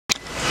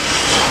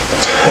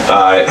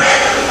Alright.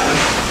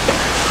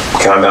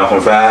 Countdown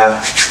from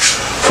 5,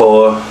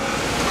 4,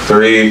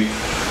 3,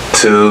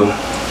 2,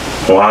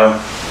 1.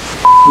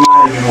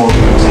 Not even more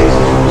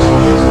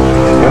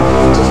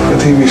Yeah, just like a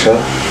TV show.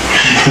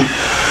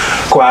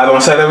 Quiet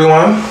on set,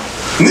 everyone.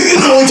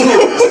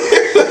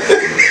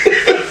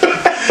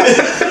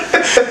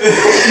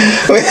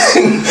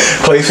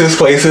 Places.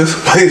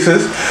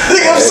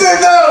 Nigga, I'm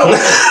sitting down.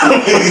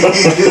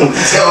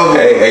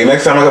 Hey,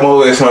 next time I come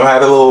over, so I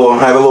had a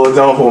little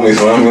jump for me,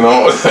 so I'm, you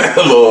know, a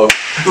little.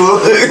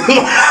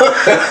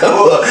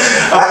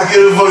 I get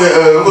a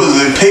fucking, what is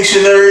it,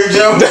 Pictionary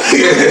jump?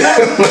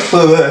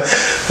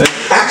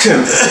 Action!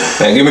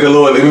 Man, give me the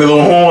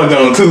little horn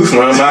jump too,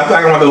 man. I'm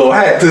talking about the little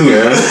hat too,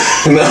 man.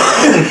 You know,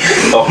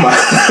 off my.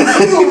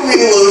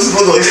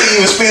 Look like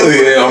Steven Spielberg.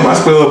 Yeah, off my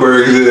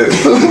Spielberg shit.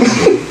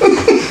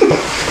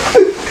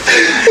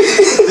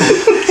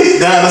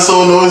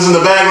 Dinosaur noise in the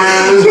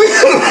background.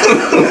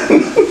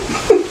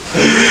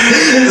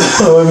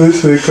 Oh,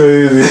 this shit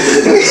crazy.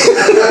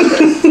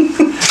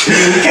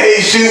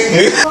 Cage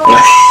shit.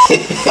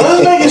 I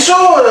was making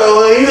sure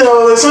though, like, you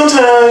know, like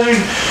sometimes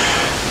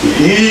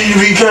you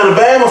be kind of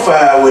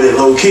bamified with it,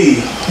 low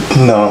key.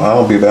 No, I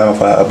don't be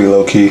bamified. I'll be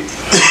low key.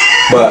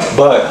 But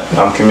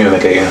I'm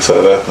communicating,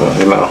 so that,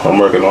 you know, I'm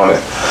working on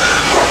it.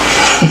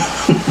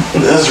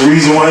 That's the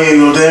reason why you ain't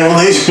no damn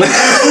relationship.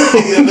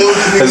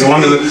 It's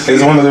one of the.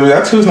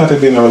 I choose not to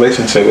be in a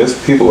relationship. There's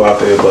people out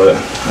there, but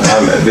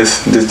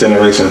this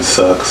generation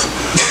sucks.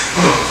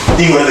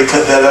 You gonna have to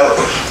cut that out.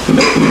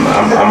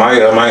 I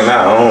might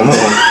not. I don't know.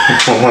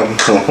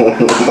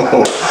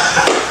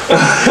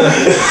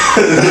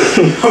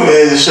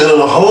 Man, just shut up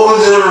the whole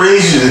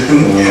generation.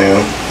 Yeah,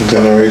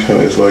 generation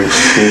is like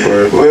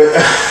super.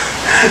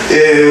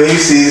 Yeah, you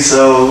see,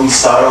 so we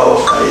start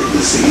off like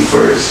the scene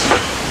first.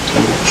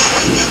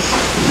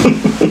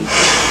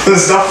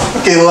 Stop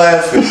fucking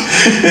laughing.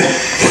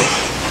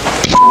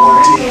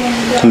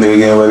 Nigga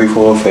getting ready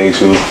for a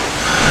facial.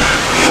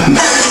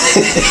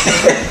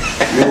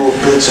 You a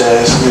bitch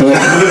ass nigga.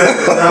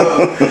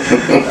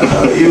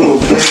 You a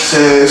bitch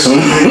ass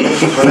nigga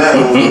for that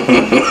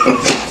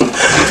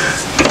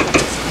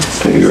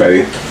one. You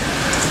ready?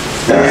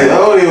 Man, I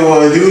don't even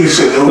want to do this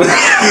shit no more.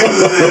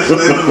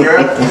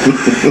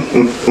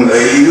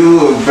 Like, you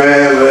a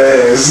bad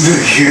ass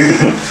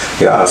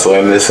nigga. Yeah, so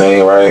in this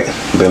ain't right.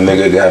 The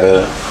nigga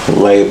gotta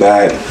lay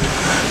back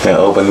and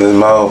open his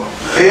mouth.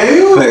 Yeah,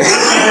 you a bad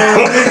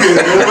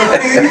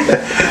nigga.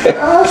 I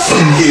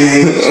fucking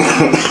hate you.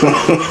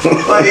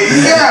 Like,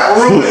 you gotta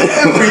ruin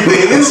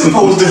everything. It's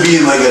supposed to be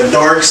like a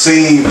dark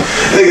scene.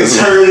 Niggas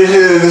turn this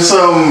shit into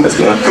something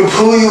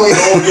completely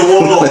off the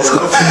wall. I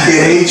fucking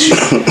hate you.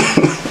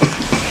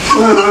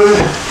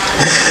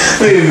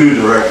 Need a new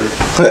director.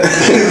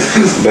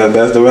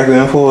 That's director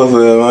and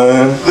enforcer,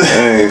 man.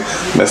 Hey,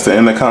 that's the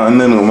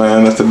Intercontinental,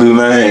 man. That's the new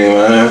name,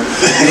 man.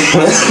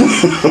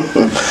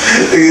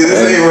 This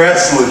ain't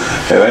wrestling.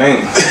 It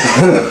ain't.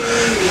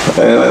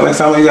 Next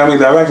time you got me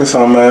directing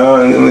something, man,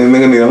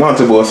 nigga need a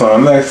lunchable or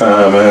something next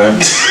time,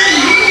 man.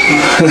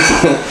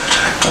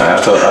 I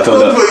told you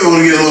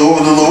want to get the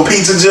little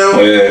pizza joke?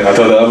 Yeah, I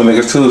told the other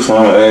niggas too, so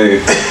I'm like,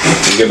 hey,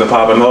 you get the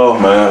popping off,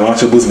 man.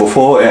 Lunchables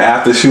before and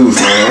after shoots,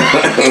 man.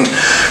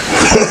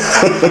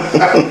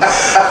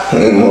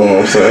 You know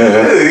what I'm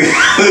saying?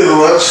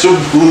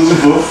 Lunchables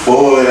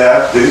before and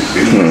after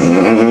shoots.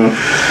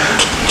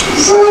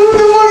 So what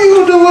the fuck you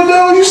gonna do with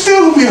that? You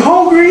still gonna be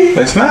hungry?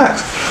 They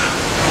snacks.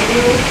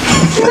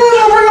 You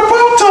gonna bring a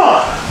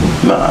Pop-Tart?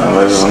 Nah,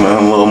 there's a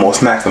little more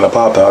snacks than a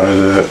Pop-Tart.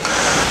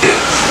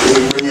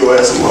 Bring your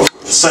ass a little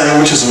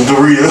sandwich and some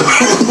Doritos.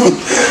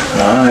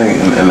 Alright,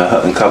 and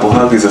a couple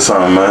Huggies or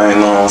something, man. You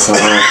know what I'm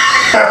saying?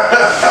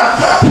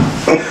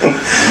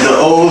 The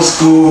old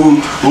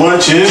school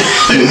luncheon.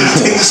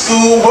 Take the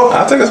school book.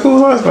 I'll take a school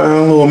lunch, man. A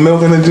little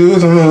milk and the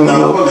juice. And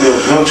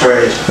No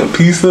trash. A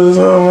pizza or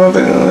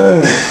something.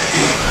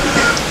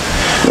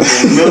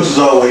 Milk is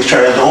always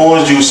trash. The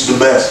orange juice is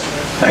the best.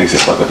 I used to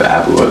fuck with the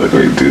apple or the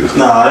grape juice.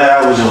 Nah, that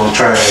apple juice was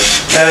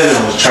trash. That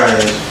was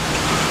trash.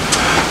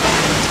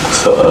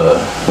 So,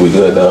 we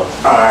good though?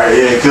 Alright,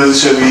 yeah, because it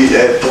should be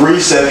at 3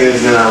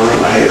 seconds, then I went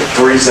my head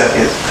 3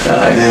 seconds,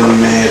 and then we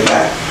made it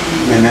back.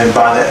 And then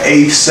by the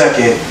 8th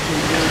second,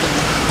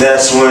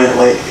 that's when,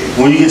 like,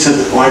 when you get to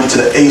the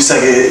 8th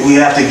second, we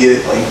have to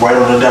get it, like, right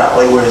on the dot.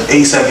 Like, where it's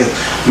 8 seconds,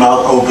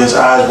 mouth opens,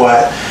 eyes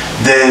wide,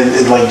 then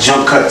it, like,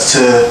 jump cuts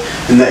to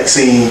the next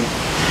scene,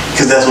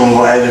 because that's when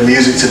we're going to add the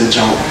music to the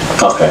jump.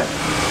 Okay.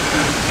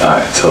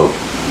 Alright, so,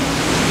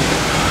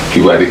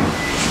 you ready?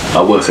 I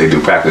would say do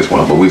practice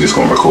one, but we just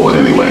gonna record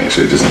anyway and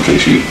shit, just in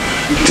case you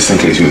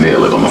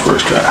nail it on the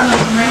first try.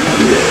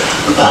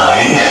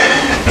 Alright.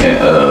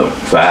 And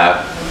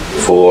 5,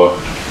 4,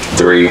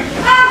 3,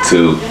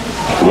 2,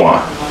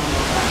 1.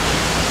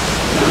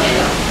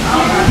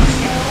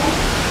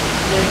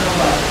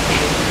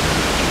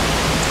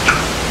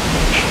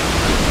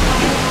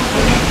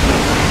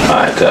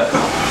 Alright, cut.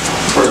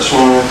 First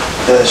one,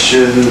 that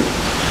shouldn't.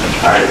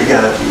 Alright, we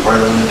gotta be right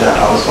on the dot.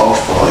 I was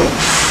off for like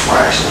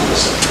fraction of a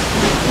second.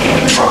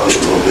 Probably a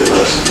little bit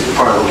less.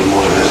 Probably a little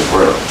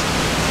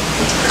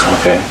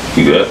Okay,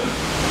 you good?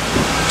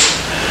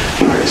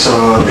 Alright, so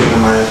I think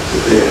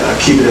I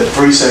keep it at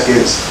 3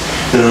 seconds,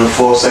 then on the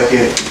 4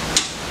 second,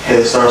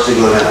 head starts to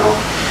go down,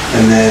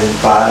 and then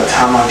by the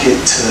time I get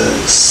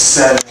to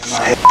 7, my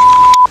head.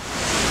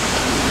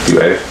 You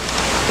ready?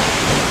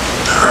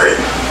 Alright.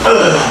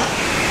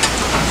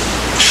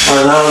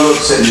 Alright, now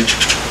look, Sydney.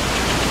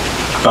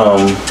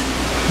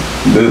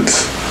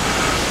 It's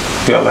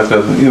got like a,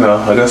 you know,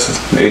 I guess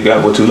it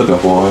got what you're looking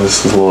for.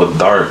 It's a little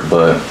dark,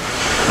 but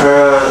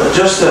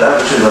just the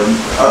aperture, like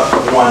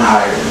 1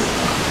 higher.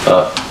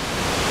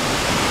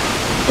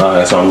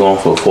 Alright, so I'm going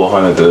for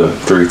 400 to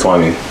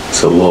 320.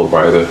 It's a little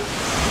brighter.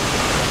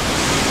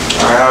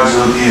 Alright, how's it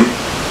look to you?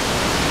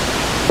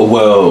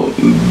 Well,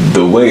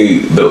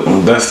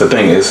 that's the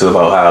thing. It's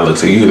about how it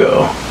looks to you,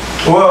 though.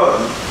 Well,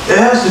 it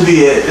has to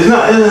be. It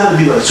doesn't have to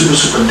be like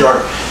super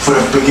dark for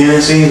the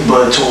beginning scenes,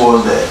 but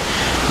towards that,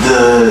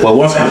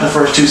 after the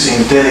first 2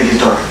 scenes, then it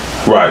gets darker.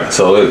 Right.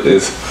 So it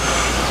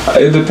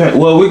depends.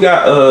 Well, we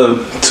got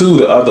 2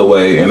 the other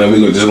way, and then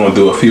we're just gonna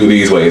do a few of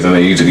these ways, and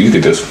then you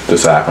could just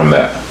decide from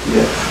that.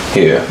 Yeah.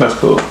 Yeah, that's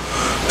cool.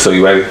 So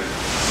you ready?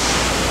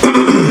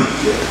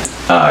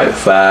 Yeah. All right.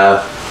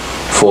 5,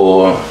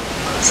 4,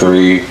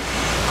 3,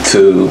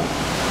 2,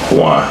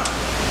 1.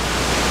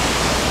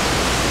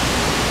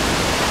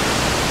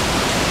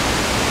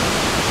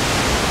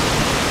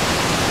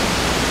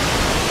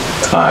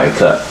 Alright,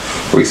 cut.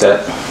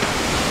 Reset.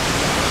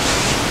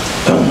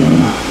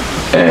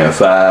 And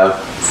 5,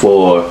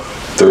 4,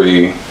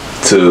 3,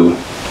 2,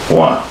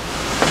 1.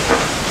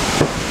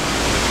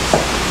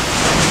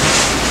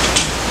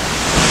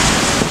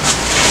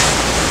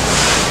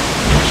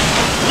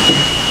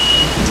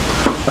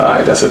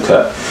 Alright, that's a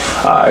cut.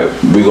 Alright,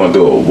 we're gonna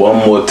do it one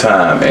more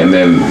time and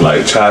then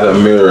like try to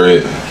mirror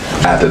it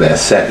after that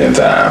second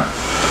time.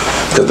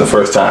 Because the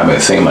first time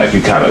it seemed like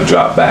you kind of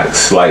dropped back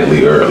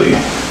slightly early.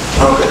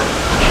 Okay.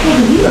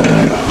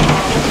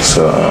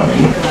 So,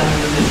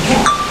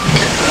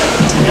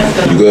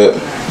 you good?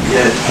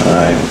 Yeah.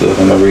 Alright, good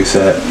on the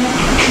reset.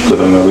 Good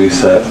on the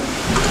reset.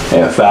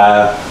 And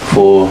 5,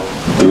 4,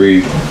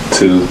 3,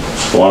 2,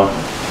 1.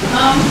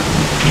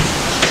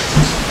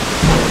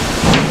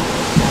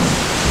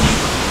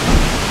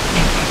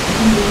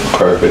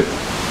 Perfect.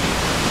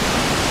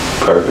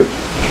 Perfect.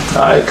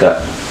 Alright,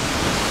 cut.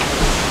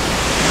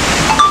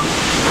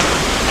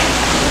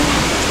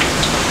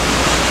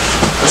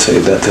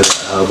 Save that to the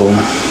album.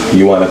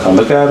 You want to come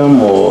look at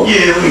them or?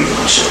 Yeah, we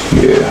can show.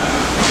 Yeah.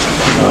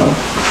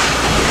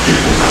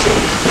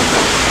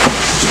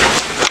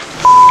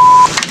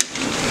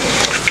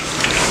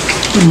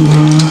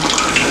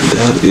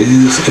 That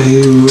is a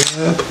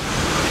wrap.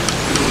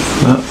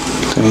 Oh,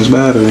 change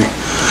battery.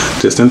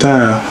 Just in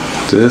time.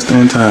 Just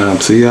in time.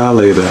 See y'all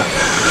later.